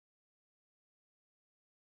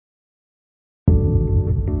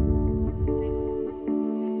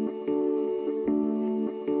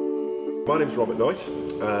My name's Robert Knight.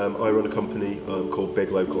 I run a company called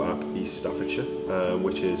Big Local App East Staffordshire,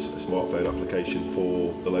 which is a smartphone application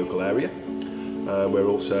for the local area. We're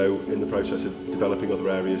also in the process of developing other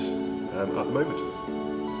areas at the moment.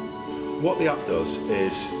 What the app does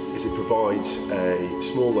is it provides a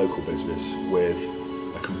small local business with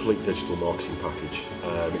a complete digital marketing package.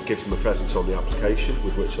 It gives them a presence on the application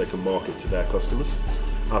with which they can market to their customers,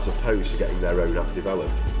 as opposed to getting their own app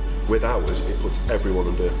developed. With ours, it puts everyone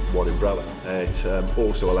under one umbrella. It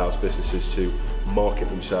also allows businesses to market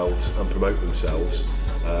themselves and promote themselves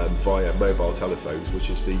via mobile telephones, which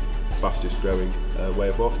is the fastest growing way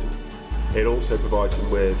of marketing. It also provides them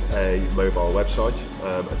with a mobile website,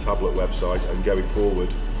 a tablet website, and going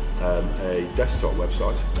forward a desktop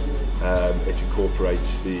website. It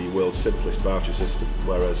incorporates the world's simplest voucher system,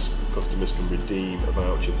 whereas customers can redeem a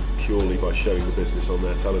voucher purely by showing the business on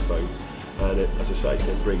their telephone. And as I say,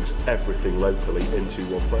 it brings everything locally into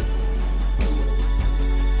one place.